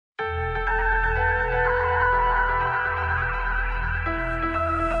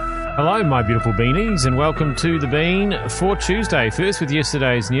Hello, my beautiful beanies, and welcome to The Bean for Tuesday. First, with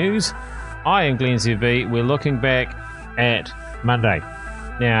yesterday's news, I am Glenn ZB. We're looking back at Monday.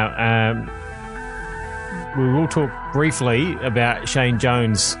 Now, we will talk briefly about Shane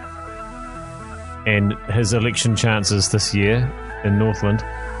Jones and his election chances this year in Northland.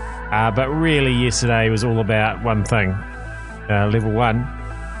 But really, yesterday was all about one thing, Level 1.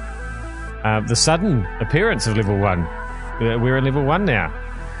 The sudden appearance of Level 1. We're in Level 1 now.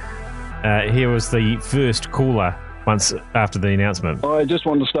 Here was the first caller once after the announcement. I just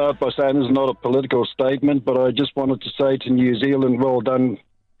want to start by saying this is not a political statement, but I just wanted to say to New Zealand, well done,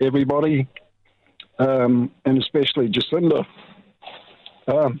 everybody, and especially Jacinda.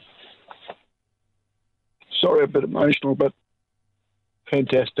 Sorry, a bit emotional, but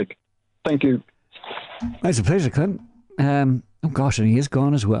fantastic. Thank you. It's a pleasure, Clint. Oh, gosh, and he is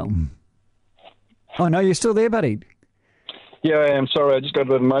gone as well. Oh, no, you're still there, buddy. Yeah, I am. Sorry, I just got a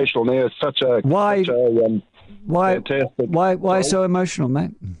bit emotional now. It's such a fantastic... Why so emotional,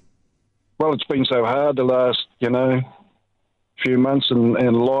 mate? Well, it's been so hard the last, few months,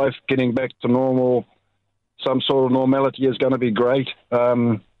 and life getting back to normal, some sort of normality is going to be great.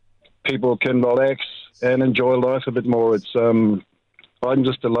 People can relax and enjoy life a bit more. It's I'm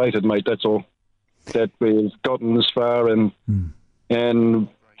just delighted, mate. That's all, that we've gotten this far, and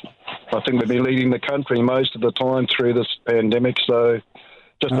I think we've been leading the country most of the time through this pandemic. So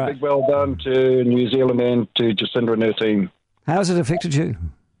just a big well done to New Zealand and to Jacinda and her team. How's it affected you?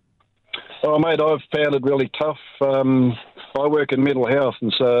 Oh, mate, I've found it really tough. I work in mental health,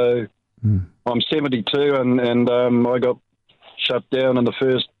 and so I'm 72, and I got shut down in the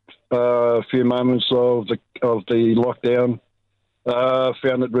first few moments of the lockdown.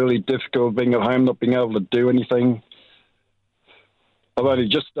 Found it really difficult being at home, not being able to do anything. I've only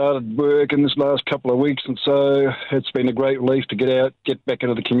just started work in this last couple of weeks, and so it's been a great relief to get out, get back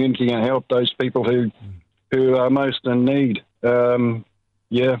into the community and help those people who are most in need.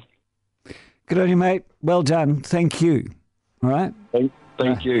 Yeah. Good on you, mate. Well done. Thank you. All right?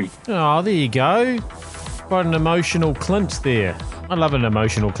 Thank you. Oh, there you go. Quite an emotional Clint there. I love an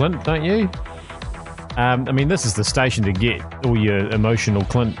emotional Clint, don't you? I mean, this is the station to get all your emotional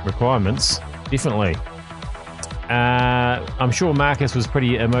Clint requirements. Definitely. I'm sure Marcus was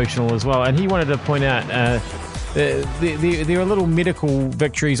pretty emotional as well, and he wanted to point out there are little medical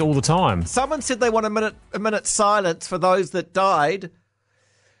victories all the time. Someone said they want a minute silence for those that died.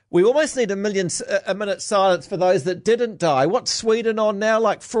 We almost need a minute silence for those that didn't die. What's Sweden on now?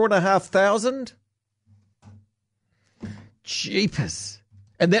 Like 4,500? Jeepers.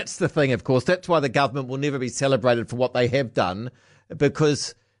 And that's the thing, of course. That's why the government will never be celebrated for what they have done,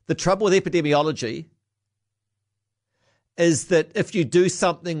 because the trouble with epidemiology is that if you do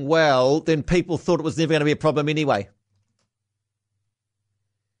something well, then people thought it was never going to be a problem anyway.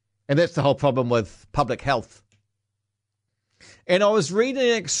 And that's the whole problem with public health. And I was reading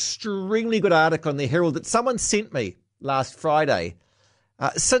an extremely good article in the Herald that someone sent me last Friday.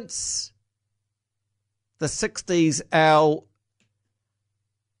 Since the 60s, our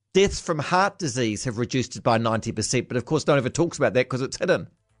deaths from heart disease have reduced by 90%. But of course, no one ever talks about that because it's hidden.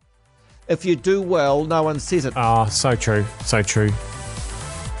 If you do well, no one says it. Oh, so true. So true.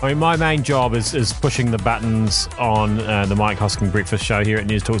 I mean, my main job is pushing the buttons on the Mike Hosking Breakfast Show here at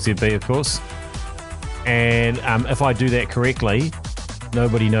News Talk ZB, of course. And if I do that correctly,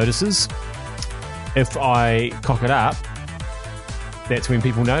 nobody notices. If I cock it up, that's when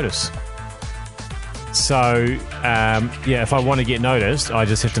people notice. So, if I want to get noticed, I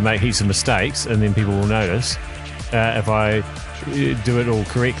just have to make heaps of mistakes, and then people will notice. If I do it all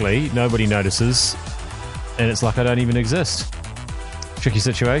correctly, nobody notices, and it's like I don't even exist. Tricky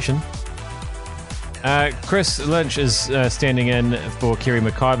situation. Chris Lynch is standing in for Kerry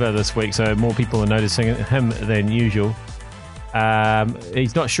McIver this week, so more people are noticing him than usual.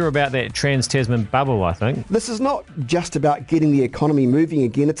 He's not sure about that Trans-Tasman bubble, I think. This is not just about getting the economy moving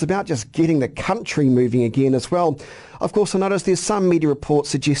again, it's about just getting the country moving again as well. Of course, I noticed there's some media reports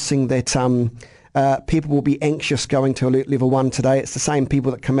suggesting that people will be anxious going to Alert Level 1 today. It's the same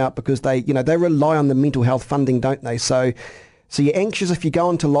people that come out because they rely on the mental health funding, don't they? So you're anxious if you go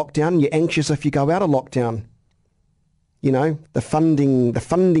into lockdown, you're anxious if you go out of lockdown. The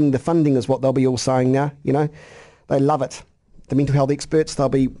funding is what they'll be all saying now, They love it. The mental health experts, they'll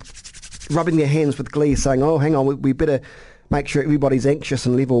be rubbing their hands with glee saying, oh, hang on, we better make sure everybody's anxious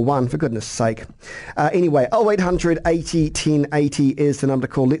in Level 1, for goodness sake. Anyway, 0800 80 10 80 is the number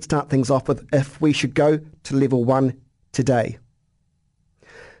to call. Let's start things off with if we should go to Level 1 today.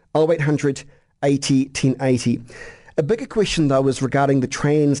 0800 80 10 80. A bigger question, though, is regarding the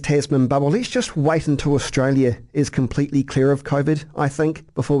trans-Tasman bubble. Let's just wait until Australia is completely clear of COVID, I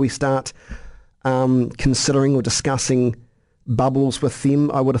think, before we start considering or discussing bubbles with them.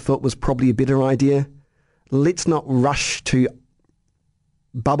 I would have thought was probably a better idea. Let's not rush to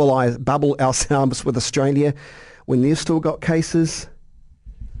bubble ourselves with Australia when they've still got cases,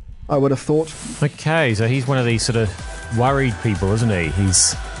 I would have thought. Okay, so he's one of these sort of worried people, isn't he?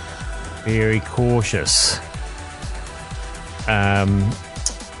 He's very cautious.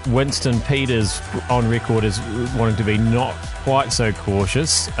 Winston Peters on record as wanting to be not quite so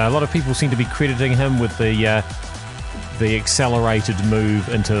cautious. A lot of people seem to be crediting him with the accelerated move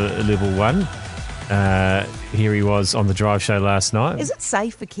into level 1. Here he was on the Drive Show last night. Is it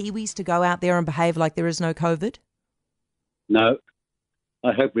safe for Kiwis to go out there and behave like there is no COVID? No.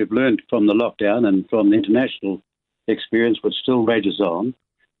 I hope we've learned from the lockdown and from the international experience, which still rages on,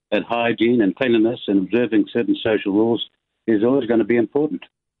 that hygiene and cleanliness and observing certain social rules is always going to be important.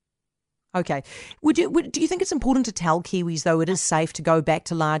 Okay. Do you think it's important to tell Kiwis, though, it is safe to go back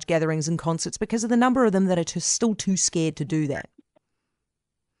to large gatherings and concerts because of the number of them that are still too scared to do that?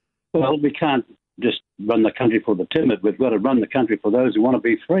 Well, we can't just run the country for the timid. We've got to run the country for those who want to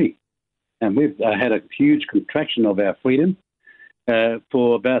be free. And we've had a huge contraction of our freedom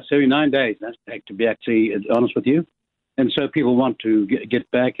for about 79 days, to be actually honest with you. And so people want to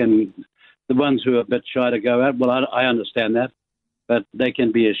get back, and the ones who are a bit shy to go out, well, I understand that. But they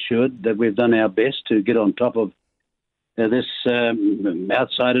can be assured that we've done our best to get on top of this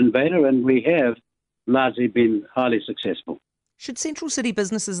outside invader, and we have largely been highly successful. Should central city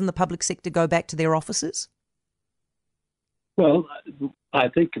businesses in the public sector go back to their offices? Well, I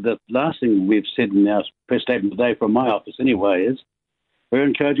think the last thing we've said in our press statement today from my office anyway is we're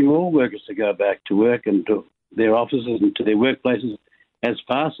encouraging all workers to go back to work and to their offices and to their workplaces as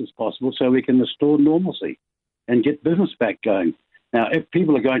fast as possible so we can restore normalcy and get business back going. Now, if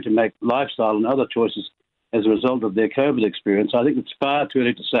people are going to make lifestyle and other choices as a result of their COVID experience, I think it's far too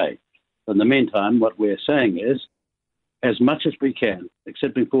early to say. In the meantime, what we're saying is, as much as we can,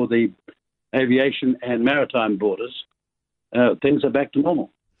 excepting for the aviation and maritime borders, things are back to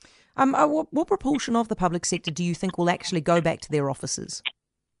normal. What proportion of the public sector do you think will actually go back to their offices?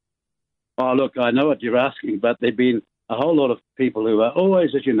 Oh, look, I know what you're asking, but there have been a whole lot of people who are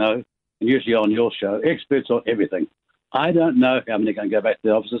always, as you know, and usually on your show, experts on everything. I don't know how many are going to go back to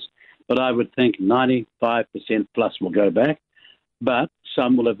the offices, but I would think 95% plus will go back. But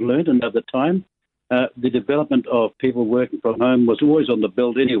some will have learned, and over time, the development of people working from home was always on the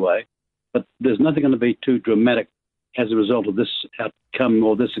build anyway, but there's nothing going to be too dramatic as a result of this outcome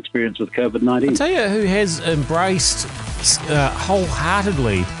or this experience with COVID-19. I'll tell you who has embraced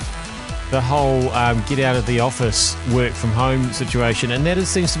wholeheartedly the whole get out of the office, work from home situation, and that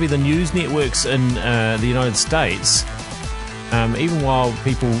seems to be the news networks in the United States. Even while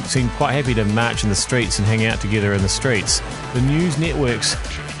people seem quite happy to march in the streets and hang out together in the streets, the news networks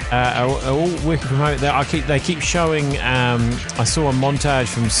are all working from home. They keep showing. I saw a montage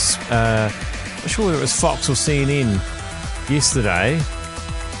from I'm not sure whether it was Fox or CNN yesterday,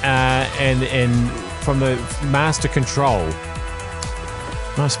 and from the master control.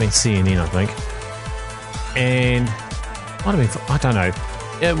 Must have been CNN, I think. And might have been, I don't know.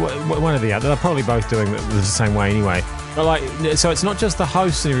 One or the other. They're probably both doing it the same way anyway. But so it's not just the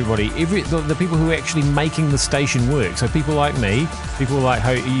hosts and everybody. The people who are actually making the station work. So people like me, people like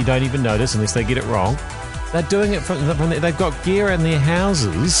who you don't even notice unless they get it wrong. They're doing it from they've got gear in their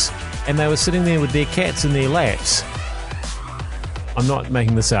houses, and they were sitting there with their cats in their laps. I'm not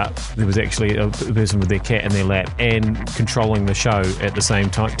making this up. There was actually a person with their cat in their lap and controlling the show at the same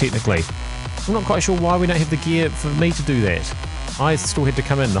time, technically. I'm not quite sure why we don't have the gear for me to do that. I still had to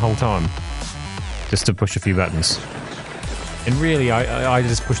come in the whole time just to push a few buttons. And really, I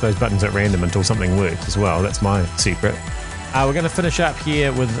just push those buttons at random until something worked as well. That's my secret. We're going to finish up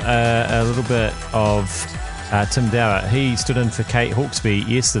here with a little bit of Tim Dower. He stood in for Kate Hawkesby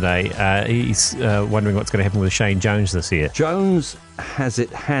yesterday. He's wondering what's going to happen with Shane Jones this year. Jones has it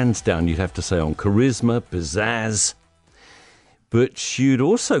hands down, you'd have to say, on charisma, pizzazz. But you'd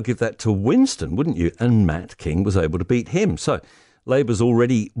also give that to Winston, wouldn't you? And Matt King was able to beat him. So Labour's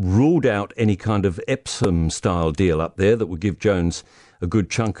already ruled out any kind of Epsom-style deal up there that would give Jones a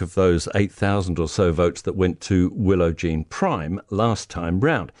good chunk of those 8,000 or so votes that went to Willow Jean Prime last time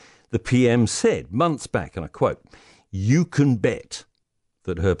round. The PM said months back, and I quote, "You can bet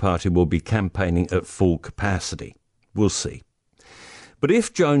that her party will be campaigning at full capacity." We'll see. But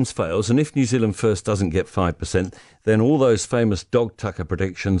if Jones fails, and if New Zealand First doesn't get 5%, then all those famous dog tucker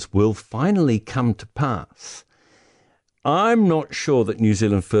predictions will finally come to pass. I'm not sure that New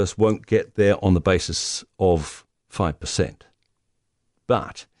Zealand First won't get there on the basis of 5%.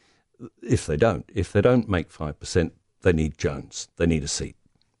 But if they don't make 5%, they need Jones. They need a seat.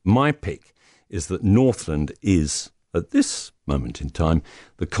 My pick is that Northland is, at this moment in time,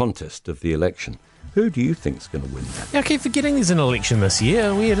 the contest of the election. Who do you think's going to win that? Yeah, I keep forgetting there's an election this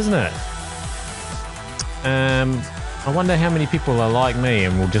year. Weird, isn't it? I wonder how many people are like me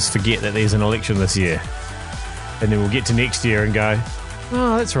and will just forget that there's an election this year. And then we'll get to next year and go,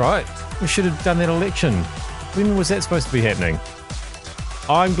 oh, that's right. We should have done that election. When was that supposed to be happening?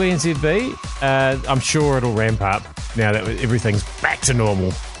 I'm Glenn ZB. I'm sure it'll ramp up now that everything's back to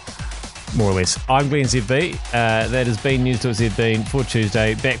normal, more or less. I'm Glenn ZB. That has been News.ZB for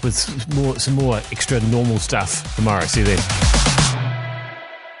Tuesday. Back with some more extra normal stuff tomorrow. See you then.